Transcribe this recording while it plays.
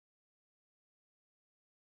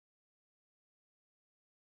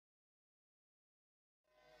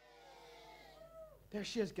There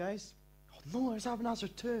she is, guys. Oh, no, there's Ebenezer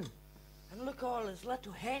too. And look all his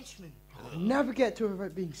little henchmen. I'll never get to her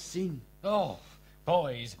without being seen. Oh,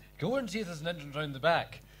 boys, go and see if there's an entrance round the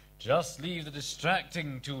back. Just leave the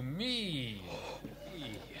distracting to me.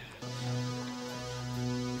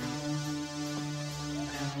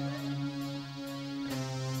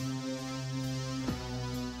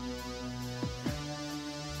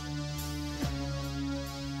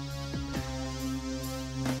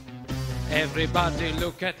 Everybody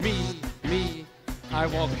look at me. I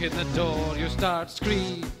walk in the door, you start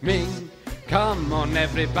screaming. Come on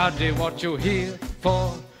everybody, what you here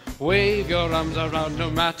for? Wave your arms around no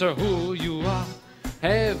matter who you are.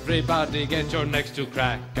 Everybody get your necks to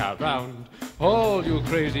crack around. All you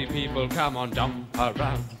crazy people, come on, jump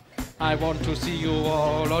around. I want to see you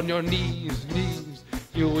all on your knees.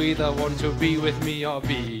 You either want to be with me or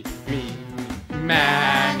be me.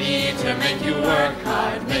 Maneater, make you work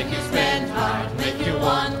hard, make you spend hard, make you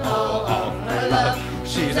want all of her love.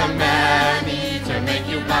 She's a Maneater, make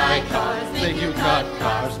you buy cars, make you cut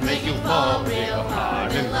cars, make you fall real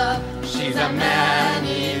hard in love. She's a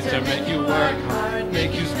Maneater, make you work hard,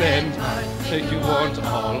 make you spend hard, make you want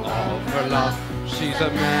all of her love. She's a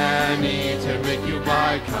Maneater, make you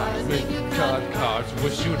buy cars, make you cut cars,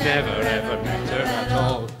 wish you never ever met her at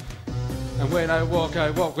all. And when I walk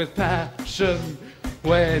with passion.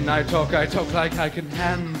 When I talk like I can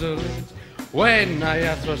handle it. When I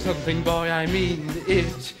ask for something, boy, I mean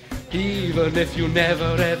it. Even if you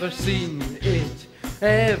never ever seen it.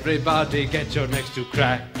 Everybody get your necks to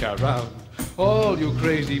crack around. All you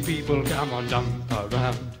crazy people, come on, jump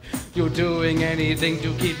around. You're doing anything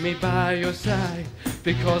to keep me by your side.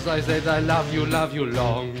 Because I said I love you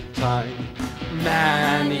long time.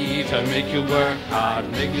 Maneater, make you work hard,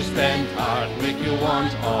 make you spend hard, make you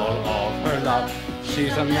want all of her love.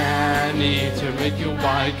 She's a Maneater, make you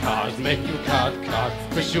buy cars, make you cut cars,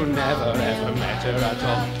 wish you never ever met her at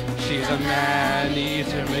all. She's a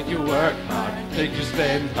Maneater, make you work hard, make you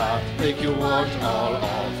spend hard, make you want all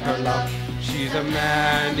of her love. She's a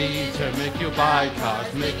Maneater, make you buy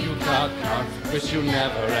cars, make you cut cars, wish you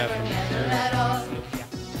never ever met her at all.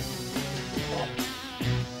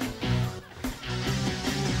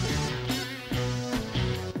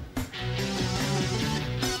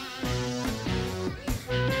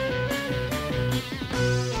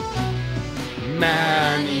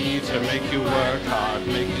 Maneater, make you work hard,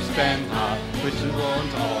 make you spend hard, but you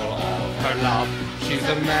want all of her love. She's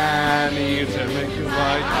a Maneater, make you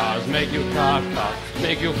buy cars, make you cut cars,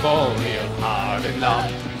 make you fall real hard in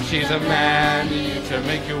love. She's a Maneater,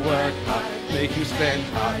 make you work hard, make you spend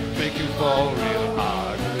hard, make you fall real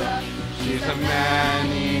hard in love. She's a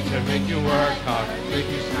Maneater, make you work hard, make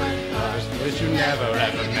you spend hard, but you never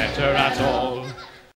ever met her at all.